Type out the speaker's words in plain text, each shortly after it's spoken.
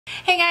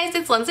Hey guys,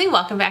 it's Lindsay.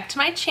 Welcome back to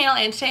my channel,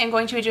 and today I'm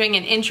going to be doing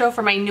an intro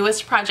for my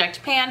newest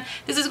project pan.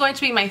 This is going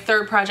to be my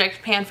third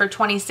project pan for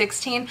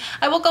 2016.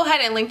 I will go ahead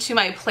and link to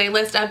my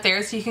playlist up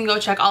there so you can go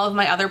check all of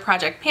my other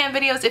project pan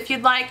videos if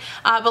you'd like,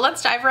 but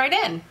let's dive right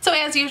in. So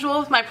as usual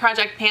with my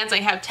project pans, I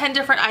have 10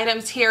 different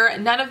items here.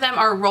 None of them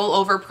are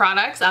rollover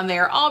products. They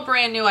are all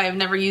brand new. I have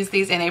never used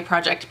these in a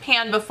project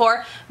pan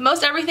before.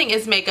 Most everything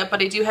is makeup,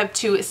 but I do have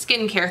two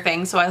skincare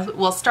things, so I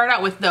will start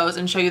out with those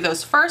and show you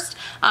those first.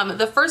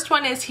 The first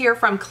one is here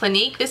from Clinique.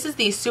 This is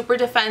the Super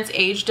Defense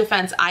Age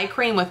Defense Eye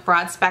Cream with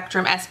Broad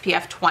Spectrum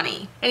SPF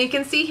 20. And you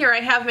can see here I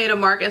have made a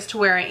mark as to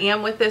where I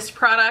am with this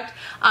product.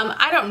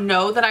 I don't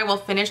know that I will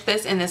finish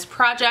this in this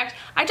project.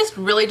 I just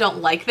really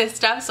don't like this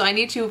stuff, so I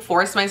need to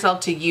force myself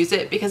to use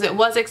it because it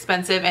was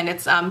expensive and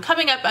it's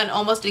coming up on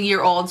almost a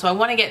year old, so I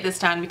want to get this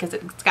done because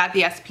it's got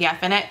the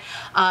SPF in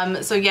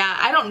it. So yeah,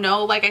 I don't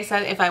know, like I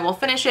said, if I will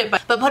finish it,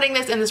 but putting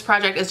this in this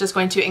project is just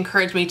going to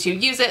encourage me to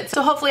use it.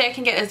 So hopefully I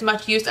can get as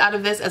much use out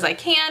of this as I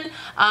can.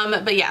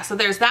 But yeah, so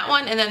there's that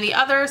one. And then the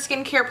other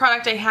skincare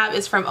product I have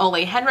is from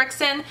Olay.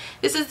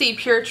 This is the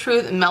Pure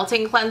Truth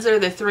Melting Cleanser,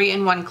 the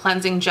 3-in-1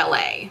 Cleansing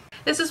Gelée.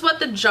 This is what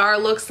the jar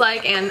looks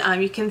like,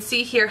 and you can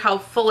see here how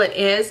full it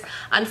is.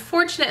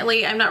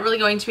 Unfortunately, I'm not really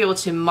going to be able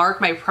to mark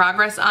my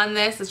progress on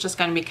this. It's just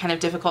going to be kind of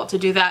difficult to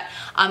do that.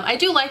 I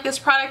do like this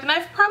product, and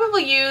I've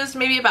probably used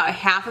maybe about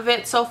half of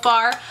it so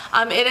far.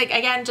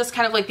 Again, just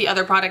kind of like the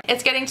other product,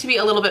 it's getting to be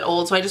a little bit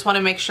old, so I just want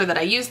to make sure that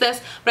I use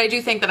this, but I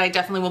do think that I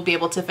definitely will be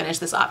able to finish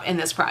this up in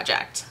this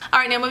project.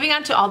 Alright, now moving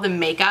on to all the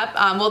makeup.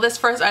 Well, this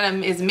first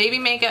item is maybe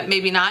makeup,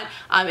 maybe not.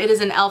 It is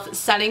an e.l.f.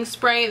 setting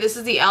spray. This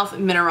is the e.l.f.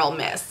 Mineral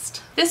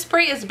Mist. This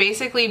spray is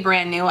basically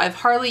brand new. I've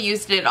hardly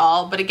used it at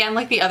all, but again,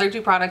 like the other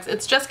two products,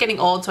 it's just getting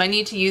old, so I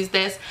need to use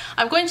this.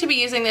 I'm going to be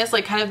using this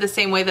like kind of the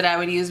same way that I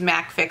would use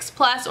MAC Fix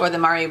Plus or the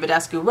Mario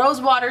Badescu Rose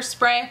Water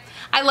Spray.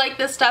 I like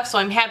this stuff, so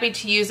I'm happy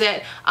to use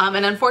it.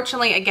 And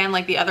unfortunately, again,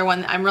 like the other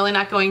one, I'm really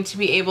not going to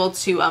be able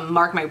to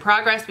mark my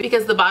progress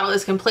because the bottle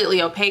is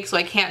completely opaque, so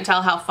I can't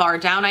tell how far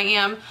down I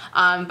am.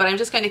 But I'm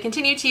just going to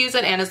continue to use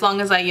it, and as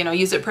long as I,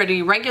 use it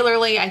pretty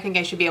regularly, I think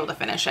I should be able to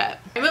finish it.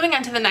 Moving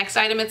on to the next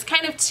item, it's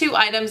kind of two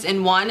items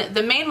in one.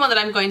 The main one that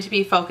I'm going to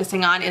be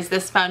focusing on is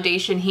this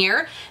foundation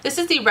here. This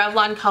is the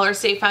Revlon Color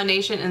Stay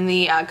Foundation in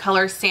the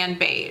color Sand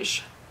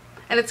Beige.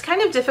 And it's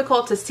kind of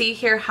difficult to see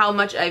here how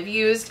much I've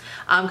used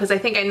because I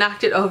think I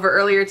knocked it over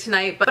earlier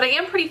tonight, but I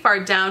am pretty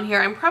far down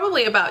here. I'm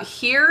probably about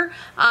here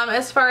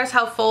as far as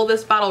how full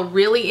this bottle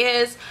really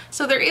is,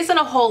 so there isn't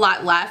a whole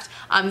lot left.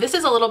 This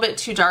is a little bit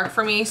too dark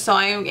for me, so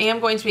I am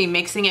going to be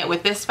mixing it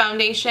with this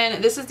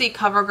foundation. This is the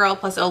Covergirl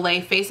plus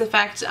Olay Face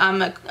Effect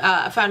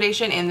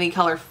foundation in the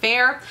color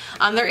Fair.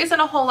 There isn't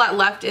a whole lot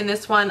left in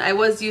this one. I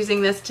was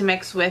using this to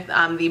mix with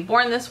the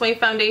Born This Way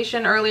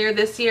foundation earlier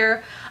this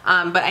year,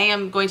 but I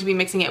am going to be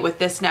mixing it with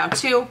this now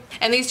too.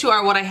 And these two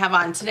are what I have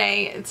on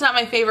today. It's not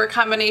my favorite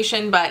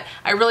combination, but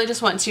I really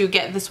just want to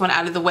get this one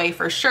out of the way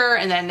for sure,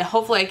 and then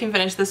hopefully I can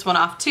finish this one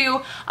off too,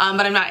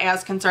 but I'm not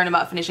as concerned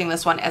about finishing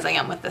this one as I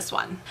am with this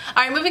one.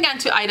 Alright, moving on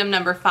to item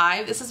number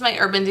 5. This is my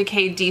Urban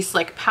Decay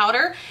De-Slick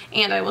Powder,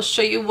 and I will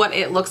show you what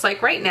it looks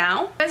like right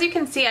now. As you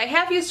can see, I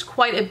have used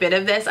quite a bit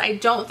of this. I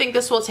don't think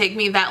this will take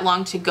me that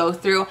long to go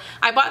through.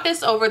 I bought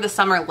this over the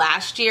summer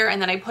last year,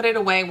 and then I put it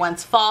away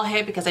once fall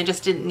hit because I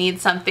just didn't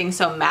need something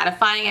so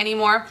mattifying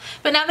anymore.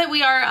 But now that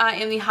we are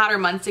in the hotter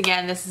months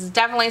again, this is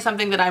definitely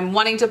something that I'm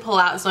wanting to pull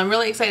out, so I'm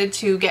really excited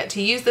to get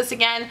to use this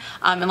again.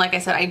 And like I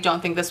said, I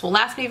don't think this will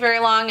last me very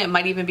long. It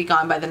might even be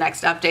gone by the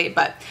next update,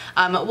 but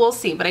we'll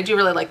see. But I do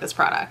really like this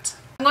product.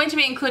 I'm going to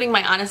be including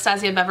my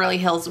Anastasia Beverly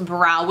Hills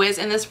Brow Wiz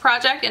in this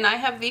project, and I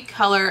have the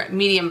color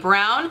Medium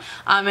Brown,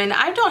 and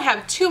I don't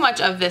have too much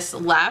of this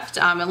left,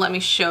 and let me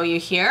show you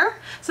here.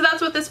 So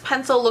that's what this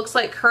pencil looks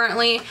like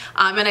currently,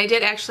 and I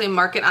did actually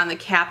mark it on the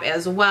cap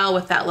as well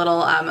with that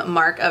little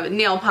mark of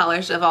nail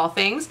polish of all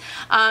things,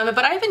 but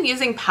I've been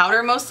using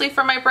powder mostly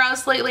for my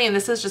brows lately, and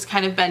this has just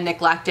kind of been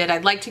neglected.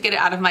 I'd like to get it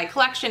out of my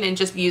collection and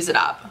just use it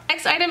up.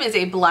 Next item is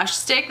a blush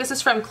stick. This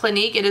is from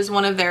Clinique. It is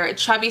one of their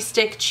Chubby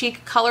Stick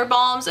Cheek Color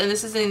Balms, and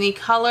this is in the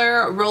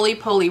color Roly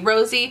Poly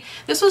Rosy.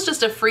 This was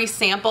just a free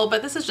sample,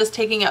 but this is just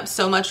taking up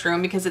so much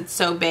room because it's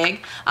so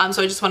big,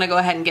 so I just want to go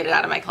ahead and get it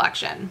out of my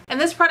collection. And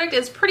this product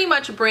is pretty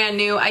much brand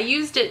new. I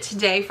used it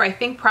today for I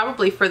think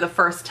probably for the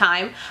first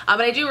time,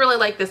 but I do really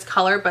like this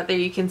color, but there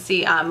you can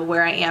see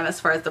where I am as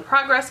far as the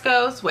progress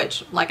goes,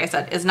 which like I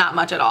said is not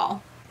much at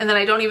all. And then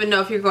I don't even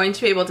know if you're going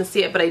to be able to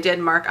see it, but I did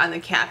mark on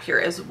the cap here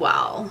as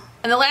well.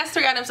 And the last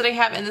 3 items that I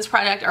have in this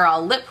product are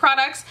all lip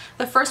products.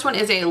 The first one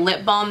is a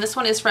lip balm. This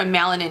one is from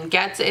Malin &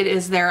 Getz. It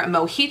is their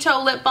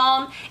Mojito lip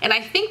balm, and I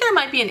think there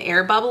might be an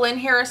air bubble in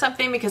here or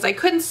something because I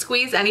couldn't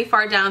squeeze any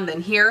far down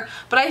than here,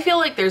 but I feel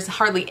like there's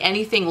hardly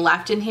anything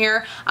left in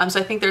here, so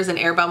I think there's an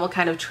air bubble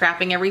kind of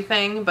trapping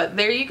everything. But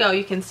there you go,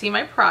 you can see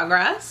my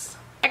progress.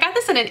 I got got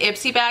this in an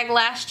Ipsy bag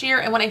last year,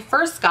 and when I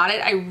first got it,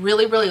 I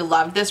really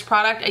loved this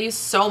product. I used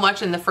so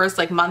much in the first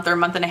like month or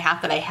month and a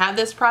half that I had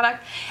this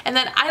product, and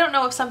then I don't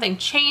know if something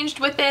changed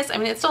with this. I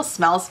mean, it still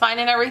smells fine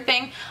and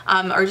everything,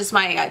 or just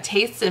my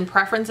tastes and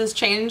preferences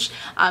changed,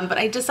 but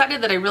I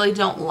decided that I really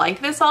don't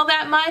like this all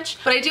that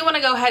much. But I do want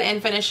to go ahead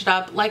and finish it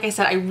up. Like I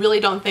said, I really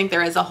don't think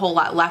there is a whole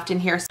lot left in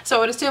here, so I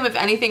would assume if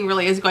anything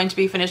really is going to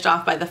be finished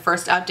off by the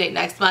first update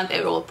next month,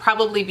 it will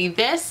probably be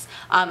this,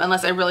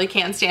 unless I really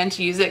can't stand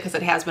to use it, because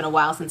it has been a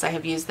while since I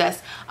have used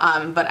this,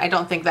 but I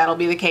don't think that'll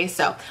be the case,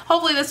 so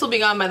hopefully this will be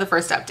gone by the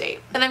first update.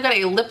 And I've got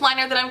a lip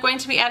liner that I'm going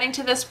to be adding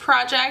to this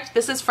project.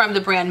 This is from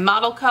the brand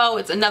Model Co.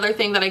 It's another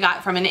thing that I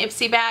got from an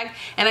Ipsy bag,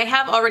 and I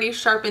have already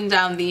sharpened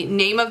down the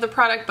name of the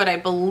product, but I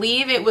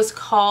believe it was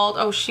called,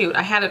 oh shoot,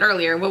 I had it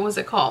earlier. What was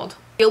it called?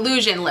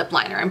 Illusion lip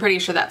liner. I'm pretty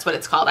sure that's what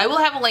it's called. I will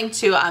have a link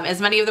to as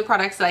many of the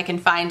products that I can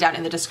find down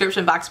in the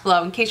description box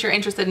below in case you're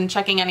interested in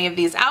checking any of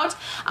these out.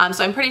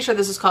 So I'm pretty sure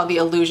this is called the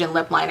Illusion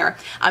lip liner.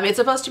 It's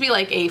supposed to be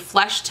like a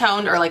flesh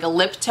toned or like a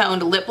lip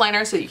toned lip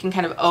liner, so you can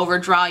kind of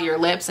overdraw your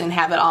lips and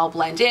have it all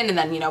blend in, and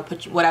then, you know,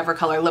 put whatever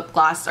color lip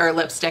gloss or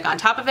lipstick on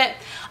top of it.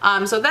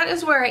 So that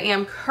is where I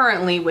am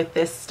currently with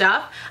this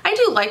stuff. I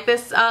do like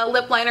this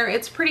lip liner.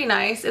 It's pretty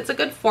nice. It's a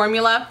good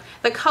formula.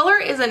 The color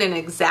isn't an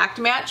exact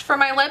match for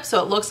my lips,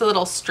 so it looks a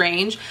little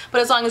strange, but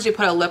as long as you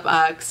put a lip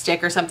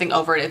stick or something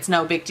over it, it's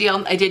no big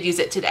deal. I did use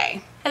it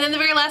today. And then the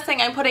very last thing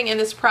I'm putting in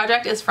this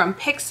project is from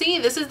Pixi.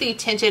 This is the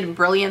Tinted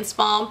Brilliance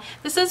Balm.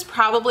 This is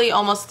probably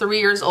almost 3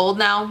 years old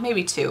now,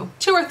 maybe 2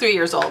 or 3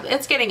 years old.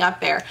 It's getting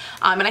up there.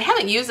 And I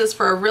haven't used this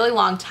for a really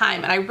long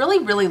time, and I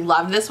really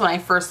loved this when I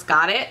first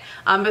got it.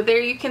 But there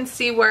you can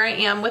see where I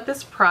am with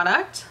this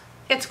product.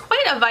 It's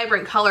quite a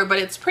vibrant color, but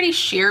it's pretty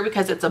sheer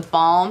because it's a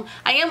balm.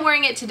 I am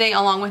wearing it today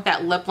along with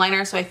that lip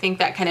liner, so I think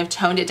that kind of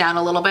toned it down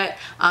a little bit.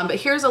 But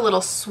here's a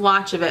little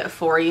swatch of it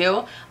for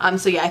you.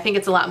 So yeah, I think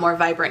it's a lot more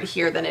vibrant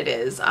here than it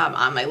is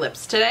on my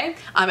lips today.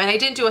 And I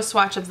didn't do a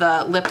swatch of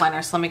the lip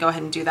liner, so let me go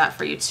ahead and do that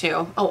for you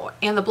too. Oh,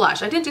 and the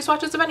blush. I didn't do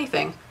swatches of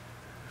anything.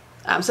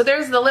 So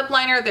there's the lip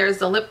liner, there's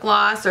the lip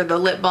gloss or the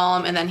lip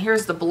balm, and then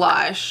here's the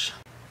blush.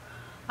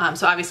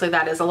 So obviously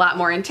that is a lot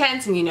more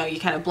intense, and you know, you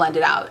kind of blend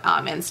it out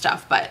and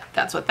stuff, but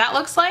that's what that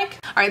looks like.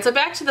 All right, so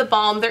back to the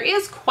balm. There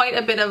is quite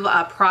a bit of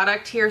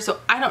product here,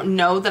 so I don't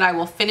know that I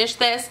will finish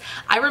this.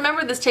 I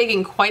remember this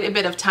taking quite a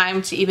bit of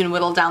time to even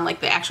whittle down like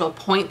the actual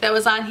point that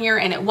was on here,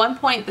 and at one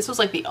point this was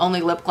like the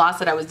only lip gloss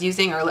that I was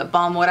using, or lip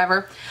balm,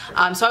 whatever.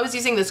 So I was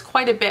using this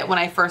quite a bit when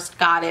I first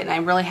got it, and I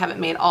really haven't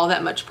made all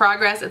that much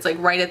progress. It's like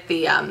right at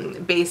the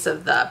base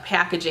of the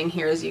packaging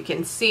here, as you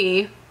can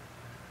see.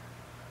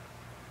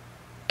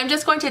 I'm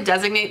just going to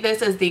designate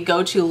this as the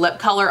go-to lip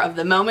color of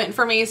the moment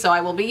for me, so I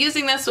will be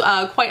using this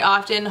quite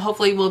often.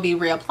 Hopefully we'll be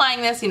reapplying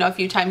this, you know, a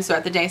few times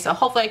throughout the day, so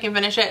hopefully I can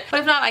finish it. But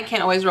if not, I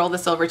can always roll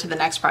this over to the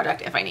next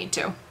project if I need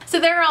to. So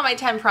there are all my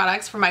 10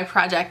 products for my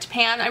project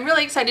pan. I'm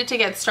really excited to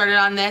get started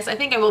on this. I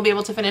think I will be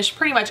able to finish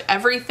pretty much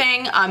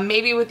everything,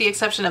 maybe with the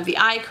exception of the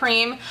eye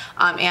cream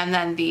and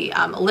then the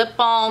lip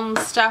balm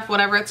stuff,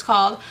 whatever it's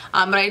called,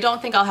 but I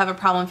don't think I'll have a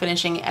problem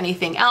finishing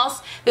anything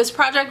else. This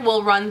project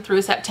will run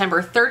through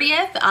September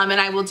 30th, and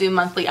I will do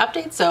monthly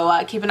updates,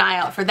 so keep an eye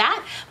out for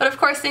that. But of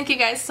course, thank you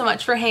guys so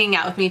much for hanging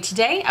out with me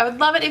today. I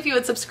would love it if you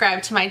would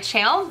subscribe to my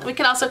channel. We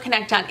can also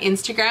connect on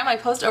Instagram. I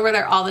post over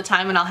there all the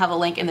time, and I'll have a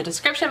link in the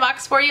description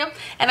box for you.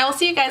 And I will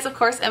see you guys, of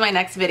course, in my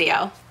next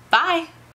video. Bye!